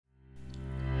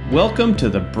Welcome to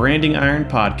the Branding Iron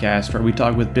Podcast, where we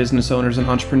talk with business owners and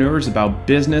entrepreneurs about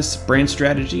business, brand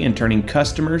strategy, and turning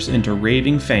customers into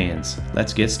raving fans.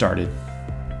 Let's get started.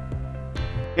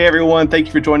 Hey everyone, thank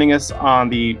you for joining us on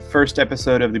the first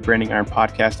episode of the Branding Iron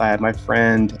Podcast. I have my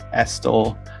friend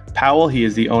Estel Powell. He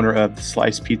is the owner of the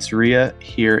Slice Pizzeria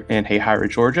here in Hayhira,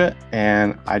 Georgia,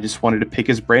 and I just wanted to pick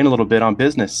his brain a little bit on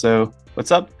business. So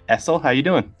what's up, Estel? How you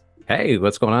doing? Hey,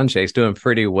 what's going on, Chase? Doing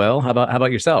pretty well. How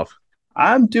about yourself?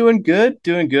 I'm doing good,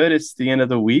 doing good. It's the end of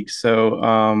the week,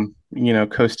 so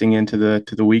coasting into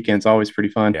the weekend's always pretty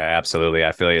fun. Yeah, absolutely.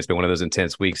 I feel like it's been one of those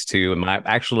intense weeks too. And my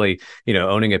actually,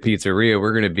 owning a pizzeria,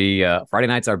 we're going to be Friday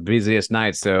night's our busiest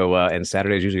night, so and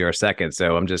Saturday's usually our second.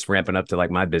 So I'm just ramping up to like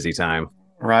my busy time.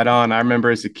 Right on. I remember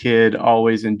as a kid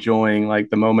always enjoying like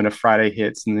the moment of Friday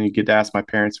hits, and then you get to ask my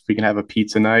parents if we can have a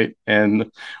pizza night. And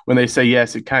when they say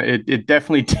yes, it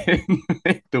definitely did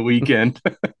make the weekend.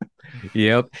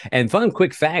 Yep. And fun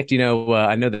quick fact, I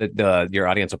know that your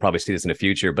audience will probably see this in the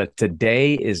future, but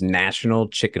today is National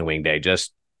Chicken Wing Day,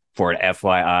 just for an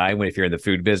FYI, if you're in the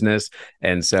food business.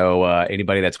 And so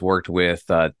anybody that's worked with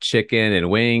chicken and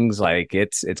wings, like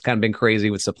it's kind of been crazy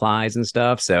with supplies and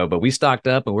stuff. So, but we stocked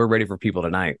up and we're ready for people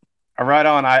tonight. Right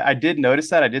on. I did notice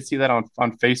that. I did see that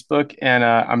on Facebook, and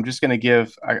I'm just going to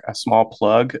give a small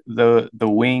plug. The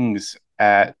wings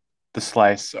at the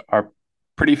Slice are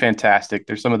pretty fantastic.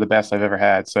 They're some of the best I've ever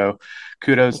had. So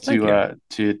kudos to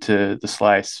the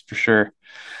Slice for sure.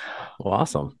 Well,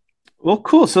 awesome. Well,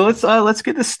 cool. So let's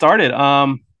get this started.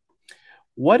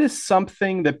 What is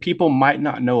something that people might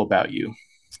not know about you?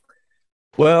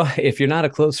 Well, if you're not a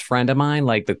close friend of mine,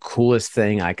 like the coolest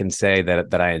thing I can say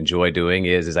that I enjoy doing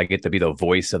is I get to be the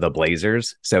voice of the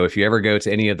Blazers. So if you ever go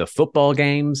to any of the football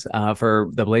games for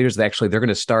the Blazers, they're going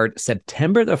to start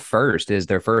September the 1st is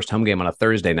their first home game on a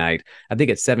Thursday night. I think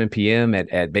it's 7 p.m.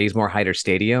 at Bazemore Hyder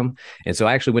Stadium. And so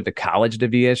I actually went to college to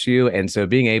VSU. And so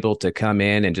being able to come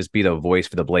in and just be the voice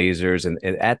for the Blazers and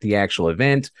at the actual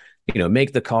event,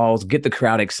 make the calls, get the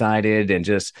crowd excited, and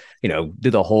just, do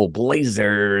the whole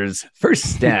Blazers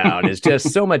first down is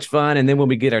just so much fun. And then when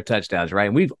we get our touchdowns, right?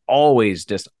 And we've always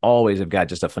have got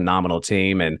just a phenomenal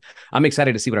team. And I'm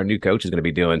excited to see what our new coach is going to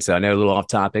be doing. So I know a little off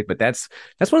topic, but that's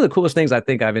one of the coolest things I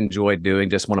think I've enjoyed doing.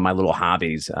 Just one of my little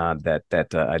hobbies that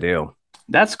I do.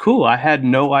 That's cool. I had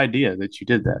no idea that you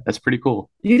did that. That's pretty cool.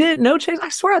 You didn't know, Chase? I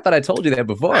swear I thought I told you that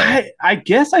before. I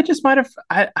guess I just might have.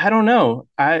 I don't know.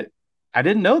 I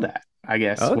didn't know that, I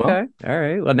guess. Okay. Well, all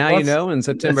right. Well, now you know, and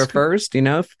September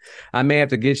 1st, I may have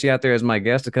to get you out there as my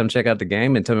guest to come check out the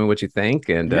game and tell me what you think.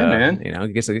 And, yeah,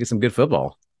 man. Get some good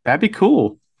football. That'd be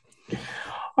cool.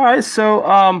 All right.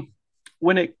 So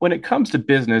when it comes to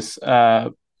business,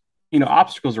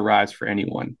 obstacles arise for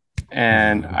anyone.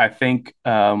 And I think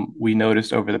we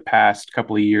noticed over the past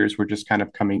couple of years,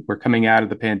 we're coming out of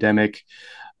the pandemic,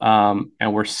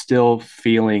 and we're still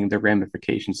feeling the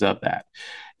ramifications of that.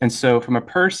 And so from a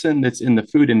person that's in the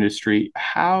food industry,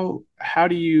 how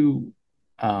do you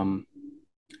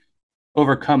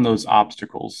overcome those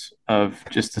obstacles of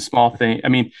just a small thing? I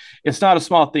mean, it's not a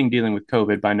small thing dealing with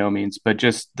COVID by no means, but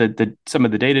just the some of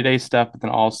the day-to-day stuff, but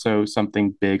then also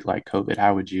something big like COVID.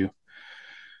 How would you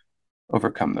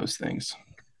overcome those things?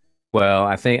 Well,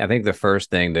 I think the first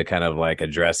thing to kind of like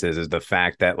address is the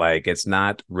fact that like it's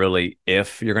not really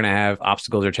if you're going to have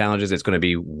obstacles or challenges, it's going to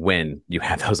be when you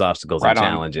have those obstacles and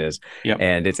challenges. Yep.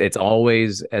 And it's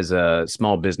always, as a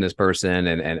small business person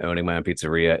and owning my own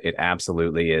pizzeria, it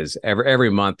absolutely is. Every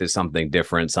month is something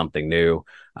different, something new.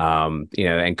 And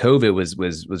COVID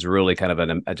was really kind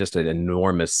of just an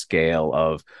enormous scale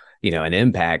of an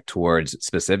impact towards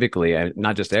specifically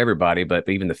not just everybody, but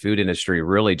even the food industry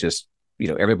really just.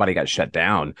 Everybody got shut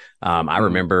down. I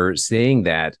remember seeing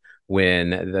that when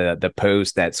the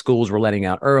post that schools were letting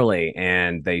out early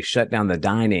and they shut down the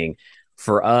dining.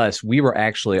 For us, we were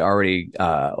actually already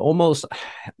almost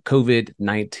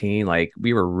COVID-19. Like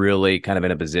we were really kind of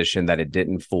in a position that it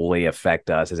didn't fully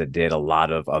affect us as it did a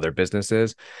lot of other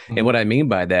businesses. Mm-hmm. And what I mean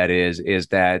by that is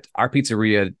that our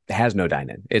pizzeria has no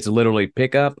dine-in. It's literally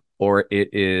pick up or it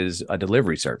is a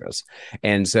delivery service.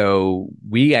 And so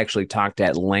we actually talked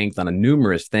at length on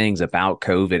numerous things about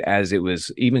COVID as it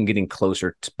was even getting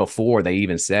closer to before they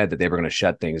even said that they were going to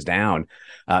shut things down.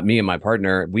 Me and my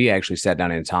partner, we actually sat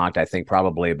down and talked, I think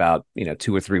probably about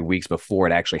 2 or 3 weeks before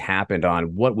it actually happened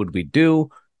on what would we do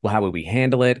Well, how would we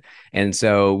handle it? And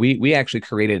so we actually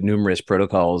created numerous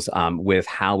protocols with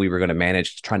how we were going to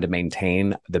manage trying to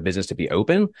maintain the business to be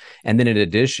open. And then in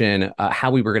addition,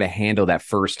 how we were going to handle that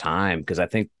first time, because I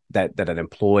think that an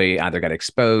employee either got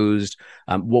exposed,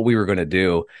 what we were going to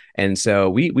do. And so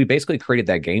we basically created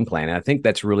that game plan. And I think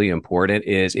that's really important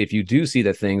is if you do see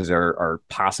that things are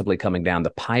possibly coming down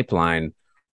the pipeline,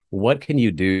 what can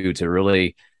you do to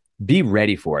really be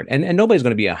ready for it? And nobody's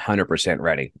going to be 100%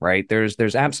 ready, right?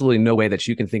 There's absolutely no way that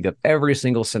you can think of every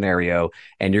single scenario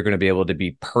and you're going to be able to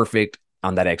be perfect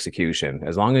on that execution.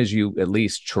 As long as you at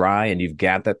least try and you've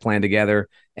got that plan together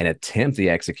and attempt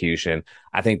the execution,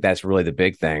 I think that's really the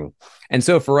big thing. And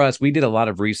so for us, we did a lot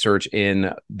of research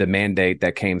in the mandate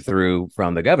that came through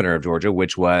from the governor of Georgia,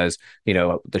 which was,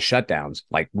 the shutdowns.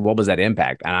 Like, what was that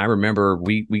impact? And I remember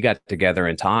we got together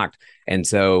and talked. And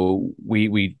so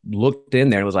we looked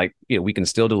in there and it was like, we can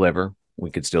still deliver. We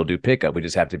could still do pickup. We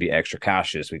just have to be extra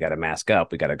cautious. We got to mask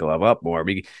up. We got to glove up more.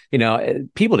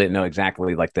 People didn't know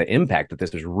exactly like the impact that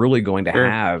this was really going to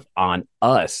have on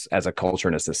us as a culture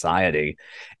and a society.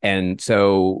 And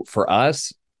so for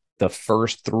us, the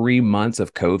first 3 months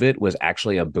of COVID was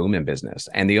actually a boom in business.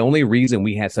 And the only reason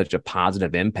we had such a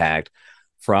positive impact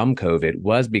from COVID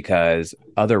was because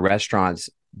other restaurants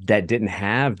that didn't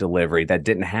have delivery, that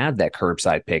didn't have that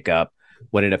curbside pickup,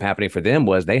 what ended up happening for them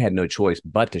was they had no choice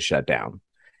but to shut down.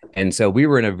 And so we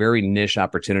were in a very niche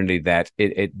opportunity that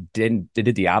it did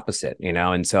the opposite,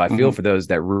 And so I feel for those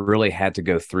that really had to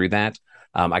go through that.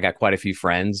 I got quite a few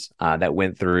friends that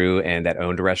went through and that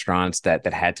owned restaurants that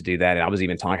had to do that. And I was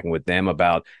even talking with them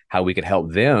about how we could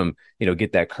help them,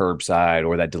 get that curbside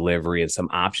or that delivery and some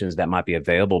options that might be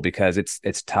available, because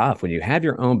it's tough when you have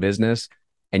your own business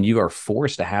and you are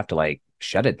forced to have to like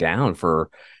shut it down for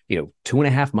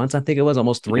 2.5 months. I think it was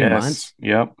almost 3 months.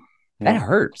 Yep. That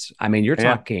hurts. I mean, you're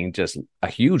talking just a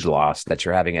huge loss that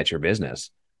you're having at your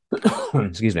business.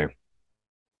 Excuse me.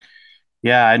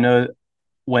 Yeah, I know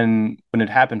when it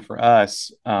happened for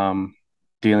us,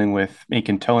 dealing with Ink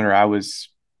and Toner, I was,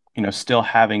 still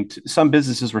having some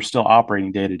businesses were still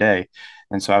operating day to day.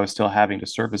 And so I was still having to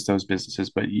service those businesses.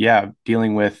 But yeah,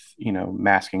 dealing with,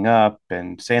 masking up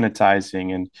and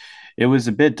sanitizing, and it was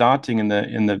a bit daunting in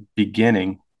the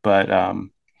beginning. But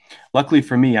luckily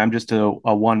for me, I'm just a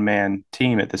one-man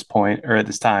team at this point, or at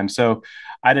this time. So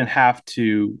I didn't have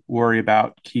to worry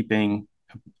about keeping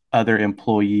other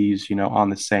employees, on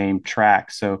the same track.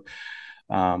 So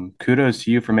kudos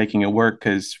to you for making it work,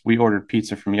 because we ordered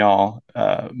pizza from y'all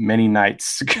many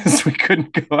nights because we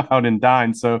couldn't go out and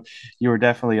dine. So you were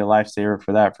definitely a lifesaver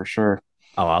for that, for sure.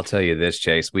 Oh, I'll tell you this,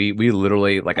 Chase. We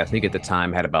literally, like, I think at the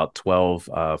time had about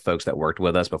 12 folks that worked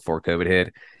with us before COVID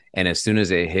hit. And as soon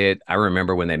as it hit, I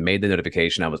remember when they made the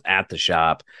notification, I was at the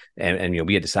shop and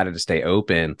we had decided to stay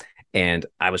open. And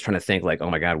I was trying to think like, oh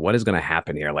my God, what is going to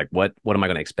happen here? Like, what am I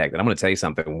going to expect? And I'm going to tell you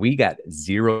something. We got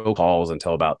 0 calls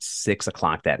until about 6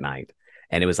 o'clock that night.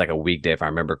 And it was like a weekday, if I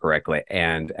remember correctly.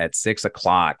 And at 6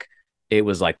 o'clock, it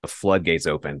was like the floodgates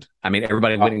opened. I mean,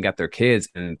 everybody went and got their kids.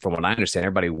 And from what I understand,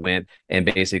 everybody went and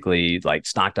basically like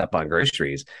stocked up on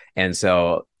groceries. And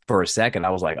so for a second,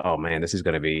 I was like, oh man, this is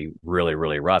going to be really,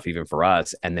 really rough, even for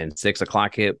us. And then 6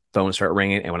 o'clock hit, phones start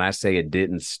ringing. And when I say it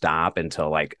didn't stop until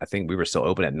like, I think we were still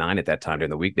open at 9 at that time during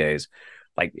the weekdays.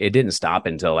 Like it didn't stop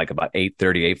until like about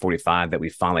 8:30, 8:45 that we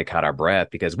finally caught our breath,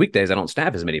 because weekdays I don't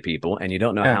staff as many people and you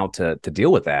don't know how to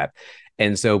deal with that.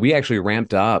 And so we actually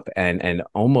ramped up and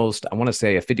almost, I want to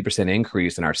say, a 50%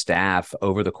 increase in our staff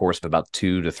over the course of about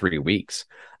 2 to 3 weeks.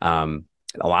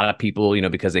 A lot of people,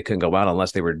 because they couldn't go out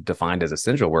unless they were defined as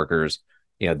essential workers,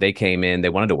 they came in, they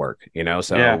wanted to work,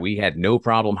 so we had no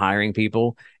problem hiring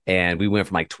people. And we went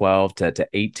from like 12 to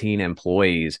 18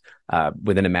 employees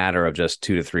within a matter of just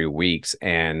 2 to 3 weeks.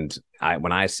 And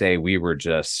when I say we were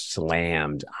just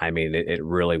slammed, I mean, it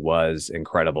really was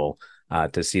incredible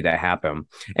to see that happen.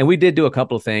 And we did do a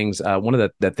couple of things. One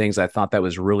of the things I thought that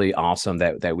was really awesome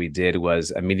that we did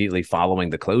was immediately following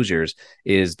the closures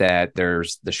is that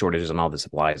there's the shortages on all the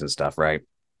supplies and stuff, right?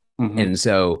 Mm-hmm. And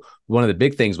so one of the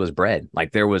big things was bread.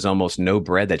 Like there was almost no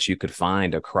bread that you could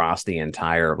find across the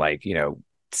entire,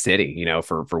 city,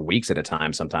 for weeks at a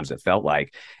time. Sometimes it felt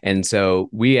like. And so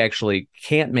we actually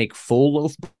can't make full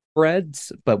loaf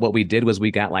breads, but what we did was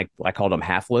we got I called them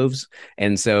half loaves.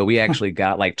 And so we actually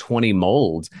got like 20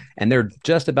 molds, and they're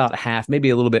just about half, maybe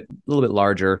a little bit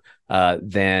larger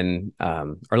than or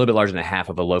a little bit larger than half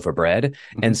of a loaf of bread.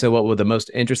 Mhm. And so what was the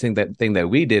most interesting thing that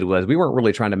we did was we weren't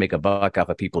really trying to make a buck off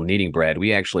of people needing bread.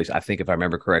 We actually, I think if I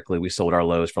remember correctly, we sold our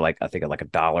loaves for like, I think like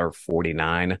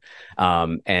 $1.49.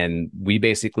 And we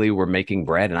basically were making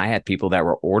bread, and I had people that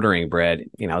were ordering bread,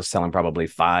 I was selling probably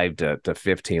 5 to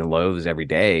 15 loaves every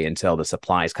day until the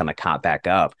supplies kind of caught back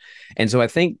up. And so I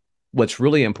think what's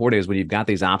really important is when you've got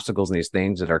these obstacles and these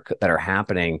things that are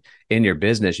happening in your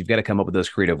business, you've got to come up with those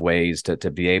creative ways to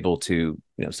be able to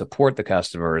support the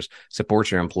customers, support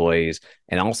your employees,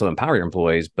 and also empower your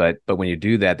employees. But when you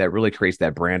do that, that really creates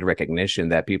that brand recognition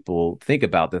that people think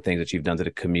about the things that you've done to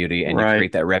the community, and you Right.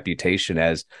 create that reputation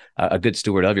as a good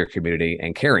steward of your community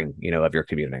and caring, of your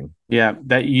community. Yeah,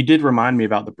 that you did remind me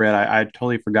about the bread. I'd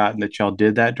totally forgotten that y'all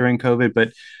did that during COVID,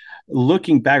 but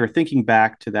looking back or thinking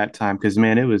back to that time, because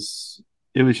man, it was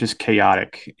just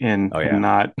chaotic and Oh and yeah.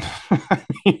 not I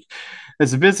mean,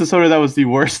 as a business owner, that was the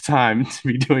worst time to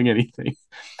be doing anything.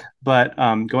 But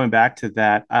going back to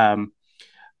that,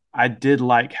 I did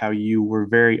like how you were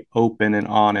very open and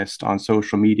honest on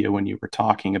social media when you were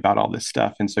talking about all this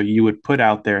stuff. And so you would put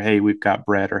out there, hey, we've got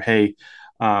bread, or hey,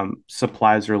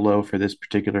 supplies are low for this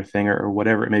particular thing, or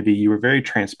whatever it may be. You were very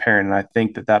transparent. And I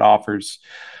think that offers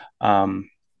um,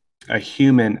 a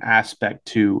human aspect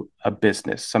to a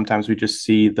business. Sometimes we just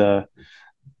see the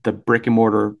brick and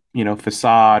mortar,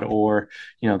 facade, or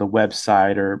the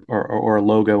website, or a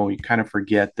logo, and we kind of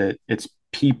forget that it's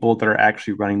people that are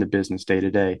actually running the business day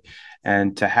to day.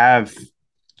 And to have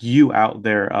you out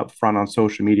there up front on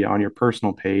social media, on your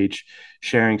personal page,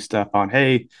 sharing stuff on,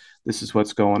 hey, this is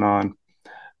what's going on.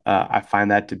 I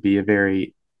find that to be a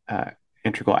very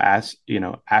integral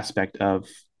aspect of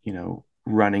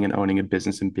running and owning a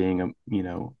business, and being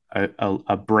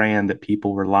a brand that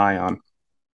people rely on.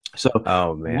 So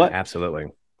Oh man, what absolutely.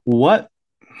 what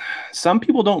some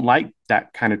people don't like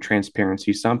that kind of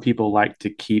transparency. Some people like to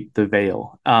keep the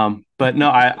veil. But no,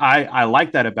 I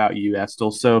like that about you,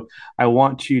 Estel. So I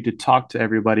want you to talk to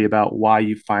everybody about why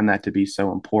you find that to be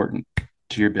so important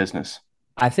to your business.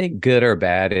 I think good or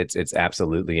bad, it's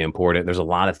absolutely important. There's a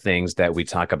lot of things that we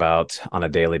talk about on a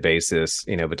daily basis,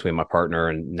 between my partner,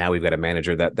 and now we've got a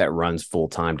manager that runs full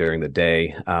time during the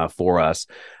day for us.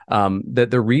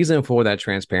 The reason for that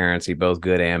transparency, both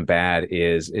good and bad,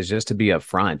 is just to be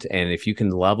upfront. And if you can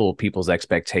level people's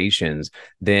expectations,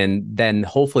 then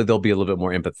hopefully they'll be a little bit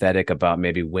more empathetic about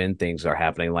maybe when things are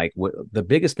happening. Like the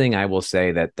biggest thing I will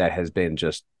say that has been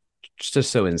just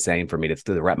so insane for me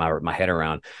to wrap my head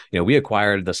around. We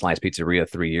acquired the Slice Pizzeria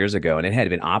 3 years ago, and it had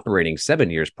been operating 7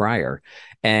 years prior.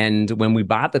 And when we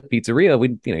bought the pizzeria,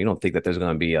 you don't think that there's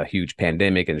going to be a huge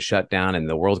pandemic and shutdown and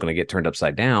the world's going to get turned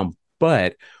upside down.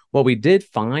 But what we did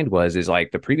find is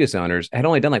like the previous owners had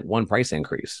only done like one price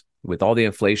increase. With all the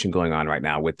inflation going on right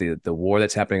now, with the war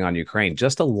that's happening on Ukraine,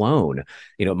 just alone,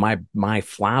 my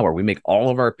flour, we make all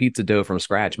of our pizza dough from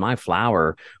scratch. My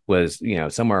flour was,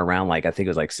 somewhere around like, I think it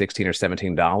was like $16 or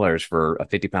 $17 for a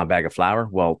 50-pound bag of flour.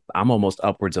 Well, I'm almost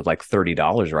upwards of like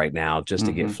 $30 right now just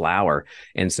to get Mm-hmm. flour.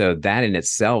 And so that in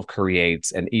itself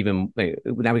creates an even,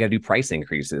 now we got to do price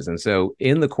increases. And so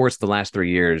in the course of the last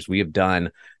 3 years, we have done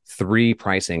 3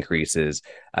 price increases.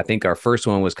 I think our first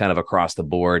one was kind of across the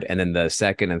board. And then the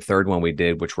second and third one we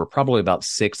did, which were probably about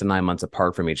 6 to 9 months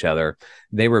apart from each other,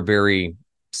 they were very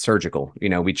surgical.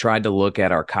 We tried to look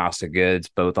at our cost of goods,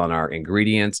 both on our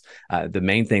ingredients. The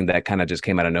main thing that kind of just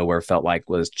came out of nowhere felt like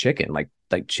was chicken, like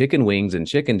chicken wings, and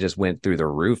chicken just went through the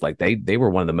roof. Like they were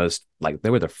one of the most, like they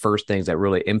were the first things that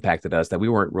really impacted us that we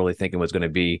weren't really thinking was going to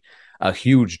be a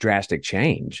huge drastic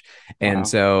change. And Wow.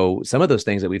 so some of those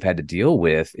things that we've had to deal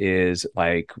with is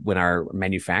like when our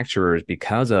manufacturers,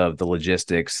 because of the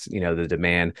logistics, the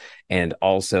demand, and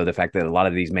also the fact that a lot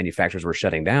of these manufacturers were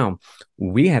shutting down,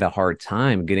 we had a hard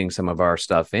time getting some of our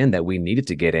stuff in that we needed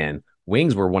to get in.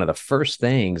 Wings were one of the first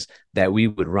things that we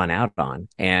would run out on.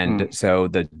 And Mm. so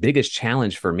the biggest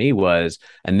challenge for me was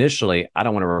initially, I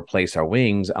don't want to replace our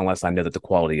wings unless I know that the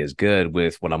quality is good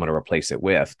with what I'm going to replace it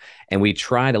with. And we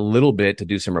tried a little bit to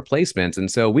do some replacements. And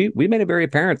so we made it very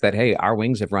apparent that, hey, our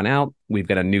wings have run out. We've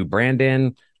got a new brand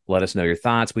in. Let us know your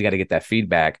thoughts. We got to get that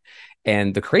feedback.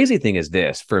 And the crazy thing is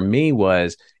this for me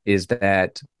is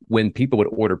that when people would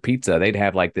order pizza, they'd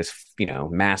have like this,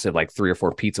 massive, like 3 or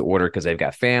 4 pizza order because they've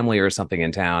got family or something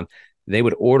in town. They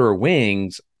would order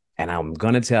wings. And I'm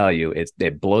going to tell you,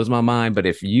 it blows my mind. But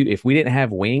if we didn't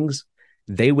have wings,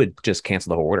 they would just cancel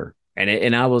the whole order.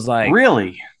 And I was like,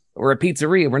 Really? we're a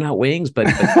pizzeria, we're not wings, but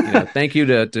thank you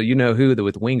to who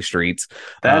with Wing Streets,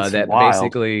 That's that wild.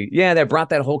 basically, yeah, that brought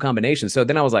that whole combination. So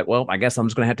then I was like, well, I guess I'm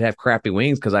just gonna have crappy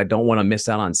wings because I don't want to miss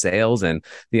out on sales and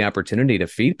the opportunity to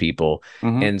feed people.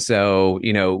 Hmm. And so,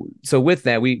 so with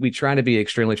that, we try to be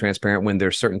extremely transparent when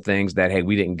there's certain things that, hey,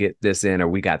 we didn't get this in or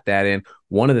we got that in.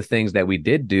 One of the things that we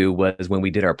did do was when we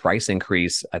did our price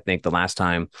increase, I think the last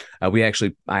time I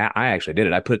actually did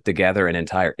it. I put together an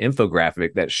entire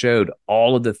infographic that showed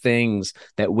all of the things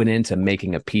that went into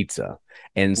making a pizza.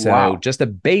 And so Wow. just a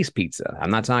base pizza,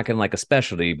 I'm not talking like a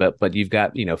specialty, but you've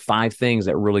got, 5 things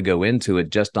that really go into it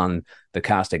just on the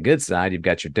cost of goods side. You've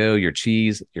got your dough, your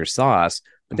cheese, your sauce,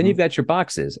 but then Hmm. you've got your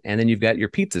boxes and then you've got your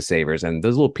pizza savers. And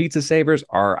those little pizza savers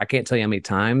I can't tell you how many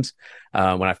times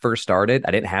when I first started,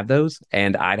 I didn't have those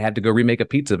and I'd had to go remake a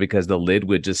pizza because the lid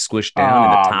would just squish down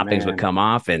and the Oh toppings would man. come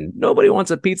off and nobody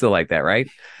wants a pizza like that, right?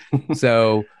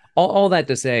 So all that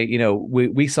to say,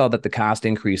 we saw that the cost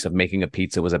increase of making a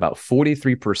pizza was about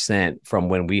 43% from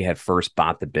when we had first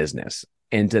bought the business.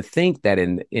 And to think that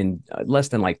in less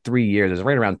than like 3 years, it was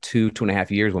right around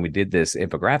 2.5 years when we did this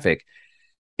infographic,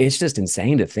 it's just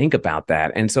insane to think about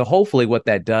that. And so hopefully what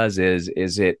that does is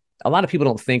it a lot of people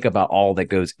don't think about all that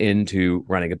goes into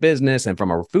running a business and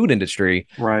from a food industry,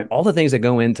 Right. all the things that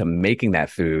go into making that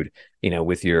food,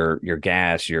 with your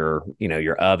gas, your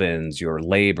ovens, your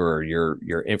labor,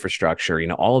 your infrastructure,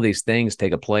 all of these things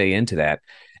take a play into that.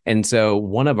 And so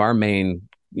one of our main,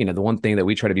 the one thing that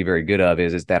we try to be very good of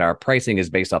is that our pricing is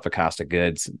based off of cost of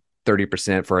goods.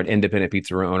 30% for an independent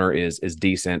pizza owner is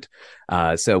decent.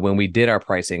 So when we did our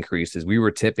price increases, we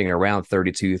were tipping around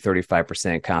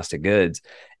 32-35% cost of goods.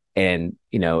 And,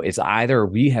 it's either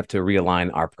we have to realign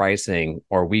our pricing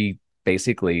or we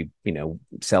basically,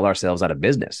 sell ourselves out of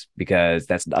business because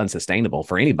that's unsustainable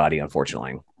for anybody,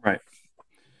 unfortunately. Right.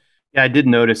 Yeah, I did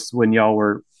notice when we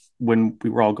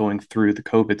were all going through the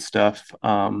COVID stuff,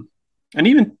 and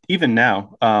even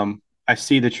now, I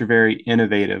see that you're very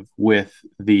innovative with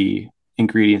the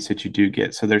ingredients that you do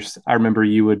get. So I remember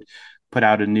you would put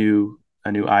out a new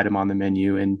item on the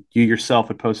menu, and you yourself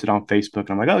would post it on Facebook.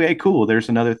 And I'm like, okay, cool. There's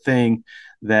another thing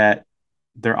that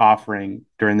they're offering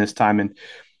during this time, and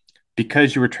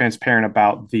because you were transparent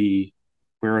about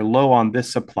we're low on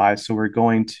this supply, so we're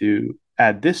going to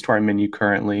add this to our menu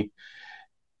currently.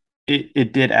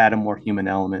 It did add a more human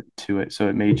element to it. So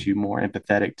it made you more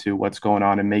empathetic to what's going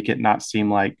on and make it not seem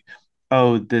like,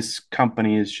 oh, this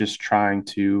company is just trying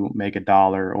to make a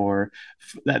dollar or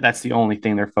that's the only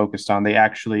thing they're focused on. They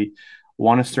actually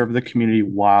want to serve the community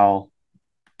while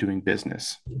doing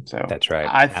business. So That's right.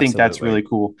 I think that's Absolutely. really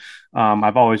cool.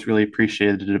 I've always really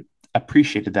appreciated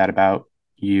that about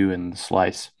you and the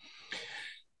Slice.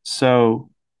 So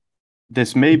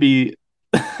this may be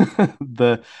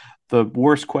the the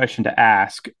worst question to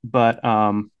ask, but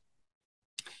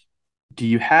do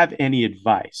you have any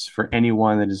advice for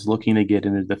anyone that is looking to get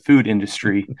into the food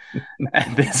industry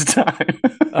at this time?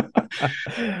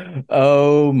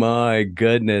 Oh my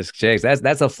goodness, Jakes.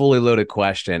 That's a fully loaded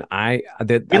question. We I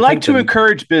like think to the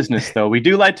encourage business, though. We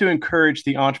do like to encourage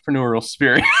the entrepreneurial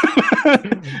spirit.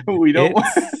 we don't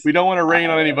it's we don't want to rain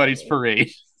on anybody's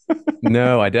parade.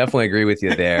 No, I definitely agree with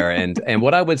you there. And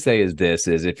what I would say is this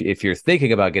is if you're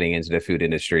thinking about getting into the food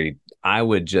industry, I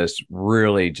would just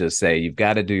really just say you've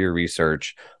got to do your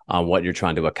research on what you're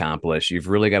trying to accomplish. You've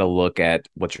really got to look at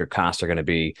what your costs are going to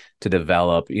be to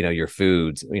develop, your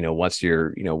foods, what's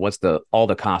the all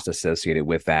the cost associated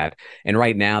with that. And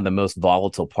right now, the most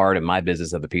volatile part of my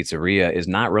business of a pizzeria is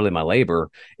not really my labor.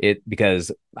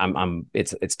 Because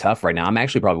it's tough right now. I'm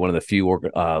actually probably one of the few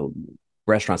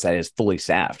restaurants that is fully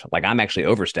staffed. Like I'm actually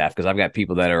overstaffed because I've got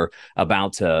people that are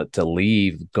about to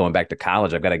leave, going back to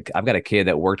college. I've got a kid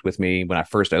that worked with me when I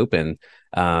first opened,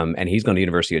 and he's going to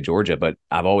University of Georgia. But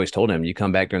I've always told him, you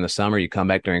come back during the summer, you come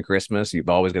back during Christmas. You've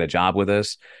always got a job with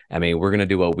us. I mean, we're going to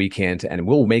do what we can and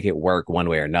we'll make it work one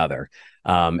way or another.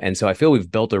 And so I feel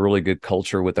we've built a really good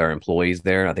culture with our employees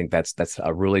there. I think that's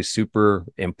a really super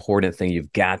important thing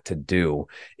you've got to do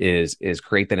is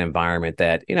create that environment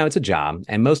that, it's a job.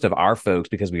 And most of our folks,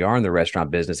 because we are in the restaurant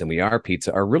business and we are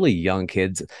pizza, are really young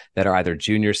kids that are either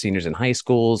juniors, seniors in high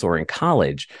schools or in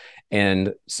college.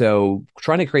 And so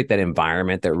trying to create that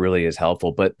environment that really is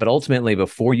helpful. But ultimately,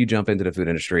 before you jump into the food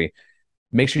industry,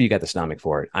 make sure you got the stomach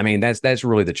for it. I mean, that's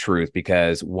really the truth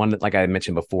because like I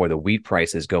mentioned before, the wheat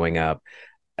price is going up.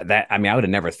 I would have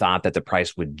never thought that the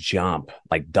price would jump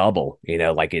like double,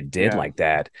 like it did Yeah. like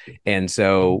that. And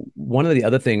so one of the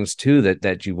other things too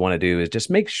that you want to do is just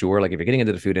make sure, like if you're getting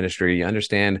into the food industry, you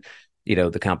understand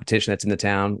the competition that's in the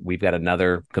town. We've got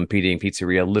another competing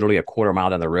pizzeria literally a quarter mile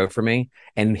down the road from me.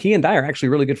 And he and I are actually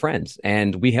really good friends,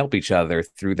 and we help each other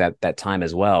through that time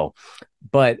as well.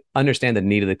 But understand the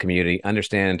need of the community,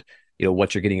 understand,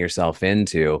 what you're getting yourself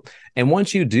into. And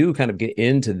once you do kind of get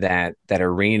into that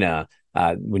arena,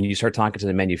 when you start talking to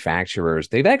the manufacturers,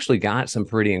 they've actually got some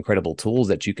pretty incredible tools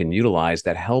that you can utilize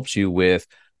that helps you with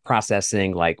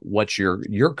processing, like what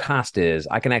your cost is.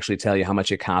 I can actually tell you how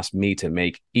much it costs me to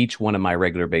make each one of my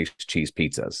regular based cheese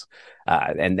pizzas,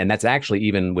 and that's actually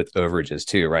even with overages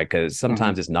too, right? Because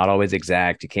sometimes it's not always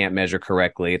exact. You can't measure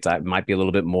correctly. It might be a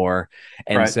little bit more,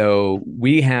 and Right. so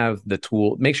we have the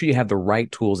tool. Make sure you have the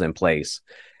right tools in place.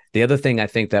 The other thing I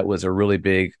think that was a really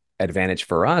big advantage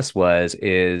for us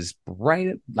is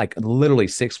right like literally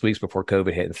 6 weeks before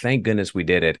COVID hit, and thank goodness we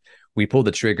did it. We pulled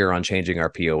the trigger on changing our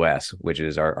POS, which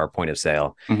is our point of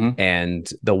sale. Mm-hmm. And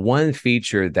the one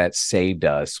feature that saved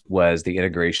us was the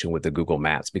integration with the Google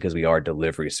Maps, because we are a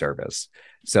delivery service.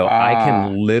 So I can Ah,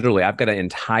 literally, I've got an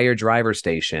entire driver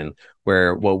station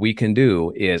where what we can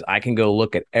do is I can go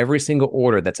look at every single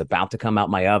order that's about to come out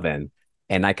my oven,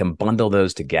 and I can bundle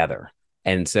those together.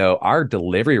 And so our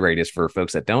delivery radius, for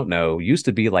folks that don't know, used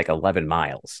to be like 11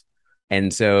 miles.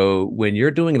 And so when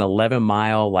you're doing an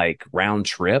 11-mile like round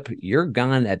trip, you're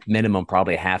gone at minimum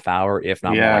probably a half hour, if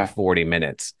not more like yeah. 40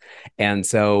 minutes. And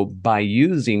so by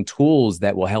using tools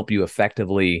that will help you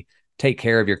effectively take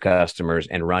care of your customers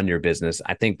and run your business,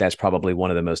 I think that's probably one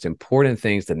of the most important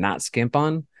things to not skimp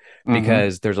on, Mm-hmm.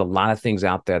 because there's a lot of things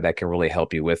out there that can really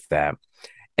help you with that.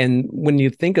 And when you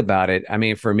think about it, I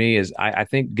mean, for me, I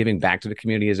think giving back to the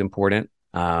community is important.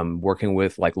 Working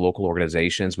with like local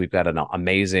organizations, we've got an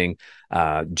amazing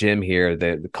gym here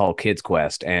that called Kids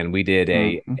Quest, and we did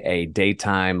Mm-hmm. a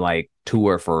daytime like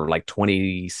tour for like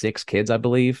 26 kids, I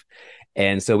believe.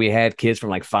 And so we had kids from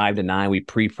like 5 to 9. We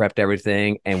pre-prepped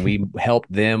everything, and we helped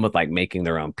them with like making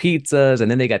their own pizzas, and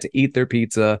then they got to eat their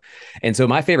pizza. And so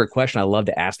my favorite question I love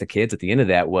to ask the kids at the end of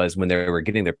that was when they were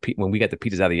getting when we got the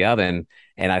pizzas out of the oven,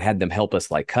 and I had them help us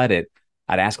like cut it.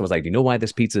 I'd ask them, I was like, "Do you know why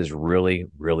this pizza is really,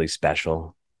 really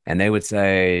special?" And they would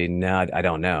say, "No, I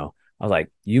don't know." I was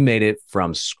like, "You made it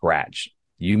from scratch.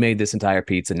 You made this entire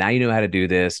pizza. Now you know how to do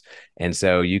this. And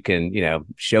so you can,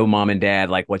 show mom and dad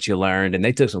like what you learned." And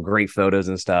they took some great photos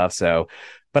and stuff. So,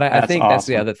 but I That's think that's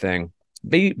the awesome. other thing.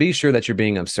 Be sure that you're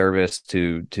being of service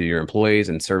to your employees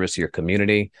and service to your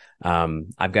community.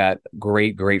 I've got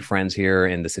great friends here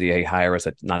in the city of Hires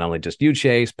that not only just you,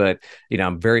 Chase, but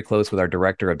I'm very close with our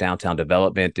director of downtown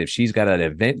development. If she's got an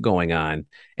event going on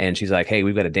and she's like, "Hey,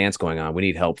 we've got a dance going on, we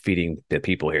need help feeding the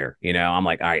people here," I'm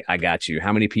like, "All right, I got you.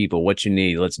 How many people? What you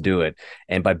need? Let's do it."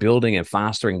 And by building and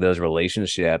fostering those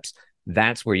relationships,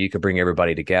 that's where you could bring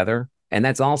everybody together. And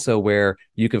that's also where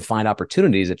you can find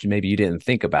opportunities that maybe you didn't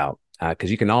think about, because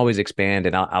you can always expand.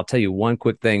 And I'll tell you one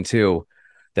quick thing too.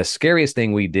 The scariest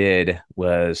thing we did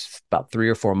was about 3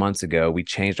 or 4 months ago. We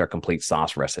changed our complete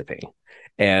sauce recipe,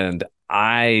 and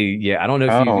I don't know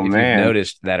if Oh you've man.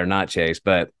 noticed that or not, Chase,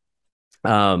 but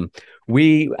um,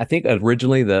 I think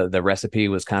originally the recipe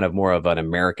was kind of more of an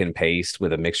American paste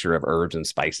with a mixture of herbs and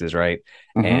spices, right?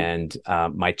 Mm-hmm.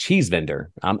 And my cheese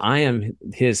vendor, I am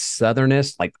his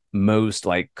southernest, like most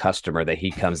like customer that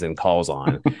he comes and calls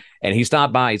on, and he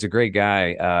stopped by. He's a great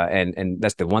guy, and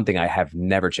that's the one thing I have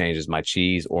never changed is my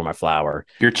cheese or my flour.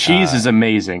 Your cheese Uh, is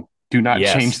amazing. Do not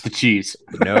change yes, the cheese.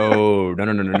 no, no,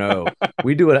 no, no, no, no.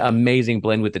 We do an amazing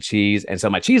blend with the cheese. And so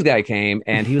my cheese guy came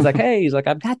and he was like, "Hey, he's like,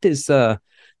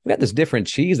 we got this different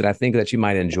cheese that I think that you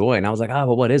might enjoy." And I was like, "Oh,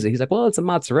 well, what is it?" He's like, "Well, it's a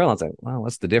mozzarella." I was like, "Well,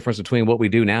 what's the difference between what we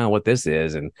do now and what this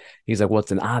is?" And he's like, "Well,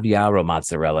 it's an Aviaro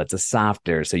mozzarella. It's a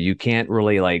softer. So you can't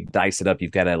really like dice it up.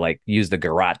 You've got to like use the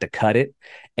garrote to cut it,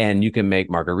 and you can make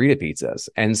margarita pizzas."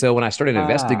 And so when I started Ah,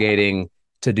 investigating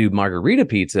to do margarita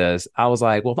pizzas, I was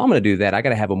like, well, if I'm going to do that, I got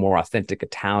to have a more authentic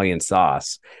Italian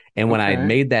sauce. And when I okay.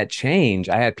 made that change,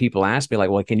 I had people ask me,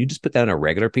 like, well, can you just put that in a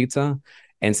regular pizza?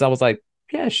 And so I was like,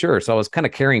 yeah, sure. So I was kind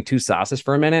of carrying two sauces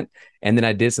for a minute. And then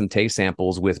I did some taste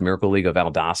samples with Miracle League of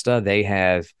Valdosta.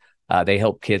 They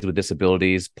help kids with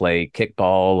disabilities play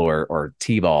kickball or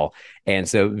t-ball. And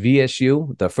so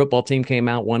VSU, the football team, came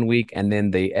out one week, and then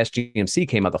the SGMC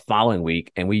came out the following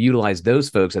week. And we utilized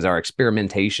those folks as our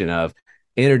experimentation of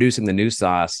introducing the new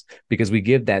sauce, because we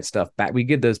give that stuff back. We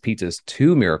give those pizzas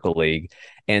to Miracle League.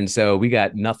 And so we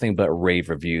got nothing but rave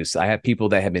reviews. I had people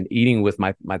that had been eating with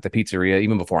the pizzeria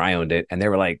even before I owned it, and they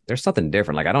were like, "There's something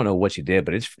different. Like, I don't know what you did,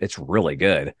 but it's really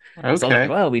good." So I was like, Okay.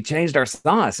 "Well, we changed our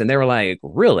sauce." And they were like,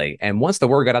 "Really?" And once the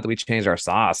word got out that we changed our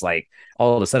sauce, like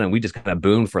all of a sudden we just kind of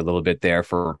boomed for a little bit there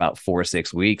for about 4 or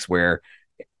 6 weeks, where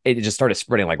it just started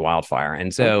spreading like wildfire.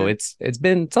 And so it's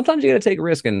been, sometimes you got to take a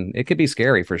risk, and it could be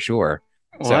scary for sure.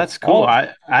 Well, So that's cool.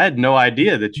 I had no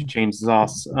idea that you changed the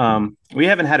sauce. We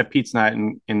haven't had a pizza night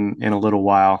in a little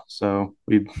while, so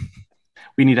we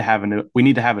need to have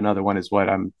another one. Is what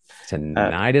I'm.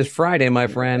 Tonight is Friday, my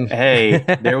friend. Hey,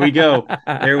 there we go.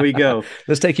 There we go.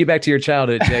 Let's take you back to your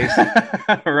childhood, Chase.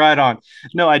 Right on.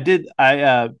 No, I did.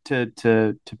 To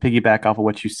piggyback off of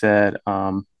what you said.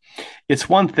 It's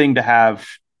one thing to have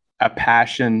a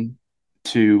passion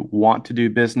to want to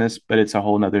do business, but it's a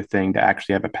whole nother thing to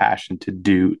actually have a passion to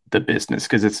do the business,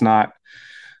 because it's not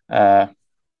the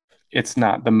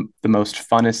most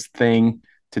funnest thing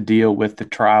to deal with, the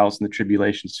trials and the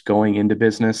tribulations going into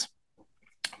business.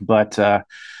 But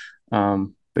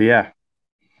yeah,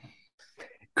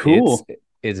 cool.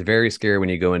 It's very scary when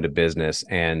you go into business,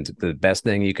 and the best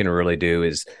thing you can really do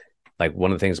is, like,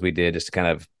 one of the things we did just to kind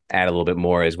of add a little bit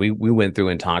more is we went through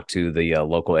and talked to the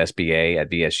local SBA at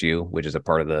VSU, which is a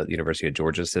part of the University of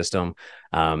Georgia system.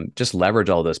 Just leverage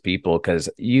all those people, because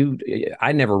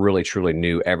I never really truly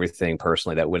knew everything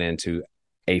personally that went into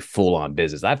a full-on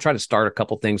business. I've tried to start a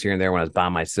couple things here and there when I was by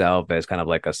myself as kind of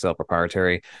like a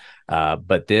self-proprietary.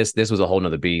 But this was a whole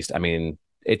nother beast. I mean,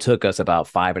 it took us about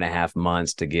 5.5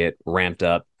 months to get ramped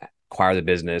up, acquire the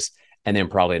business, and then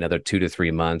probably another 2 to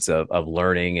 3 months of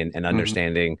learning and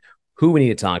understanding who we need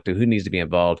to talk to, who needs to be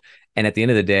involved. And at the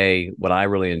end of the day, what I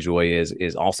really enjoy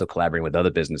is also collaborating with other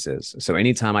businesses. So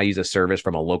anytime I use a service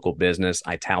from a local business,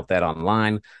 I tout that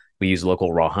online. We use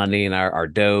local raw honey in our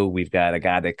dough. We've got a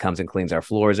guy that comes and cleans our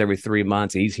floors every 3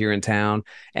 months. He's here in town.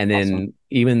 And then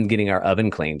even getting our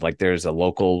oven cleaned, like there's a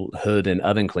local hood and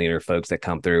oven cleaner folks that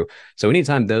come through. So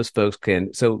anytime those folks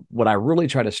can, so what I really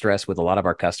try to stress with a lot of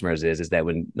our customers is that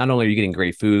when not only are you getting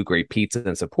great food, great pizza,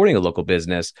 and supporting a local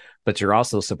business, but you're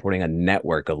also supporting a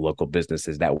network of local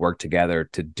businesses that work together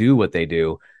to do what they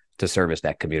do to service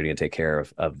that community and take care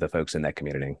of the folks in that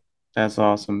community. That's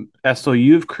awesome. Estel,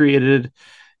 you've created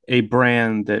a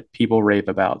brand that people rave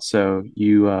about. So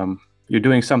you're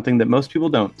doing something that most people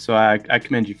don't. So I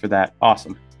commend you for that.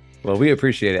 Awesome. Well, we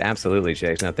appreciate it. Absolutely,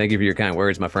 Chase. Now, thank you for your kind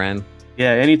words, my friend.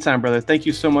 Yeah, anytime, brother. Thank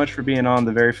you so much for being on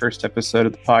the very first episode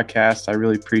of the podcast. I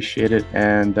really appreciate it.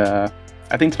 And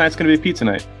I think tonight's going to be a pizza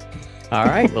night. All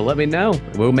right. Well, let me know.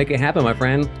 We'll make it happen, my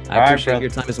friend. I appreciate your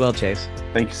time as well, Chase.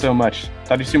 Thank you so much.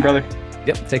 Talk to you soon, brother.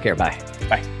 Yep. Take care. Bye.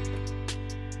 Bye.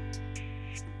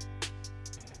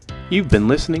 You've been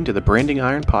listening to the Branding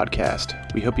Iron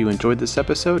Podcast. We hope you enjoyed this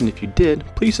episode, and if you did,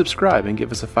 please subscribe and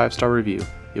give us a 5-star review.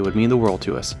 It would mean the world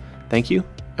to us. Thank you,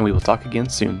 and we will talk again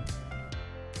soon.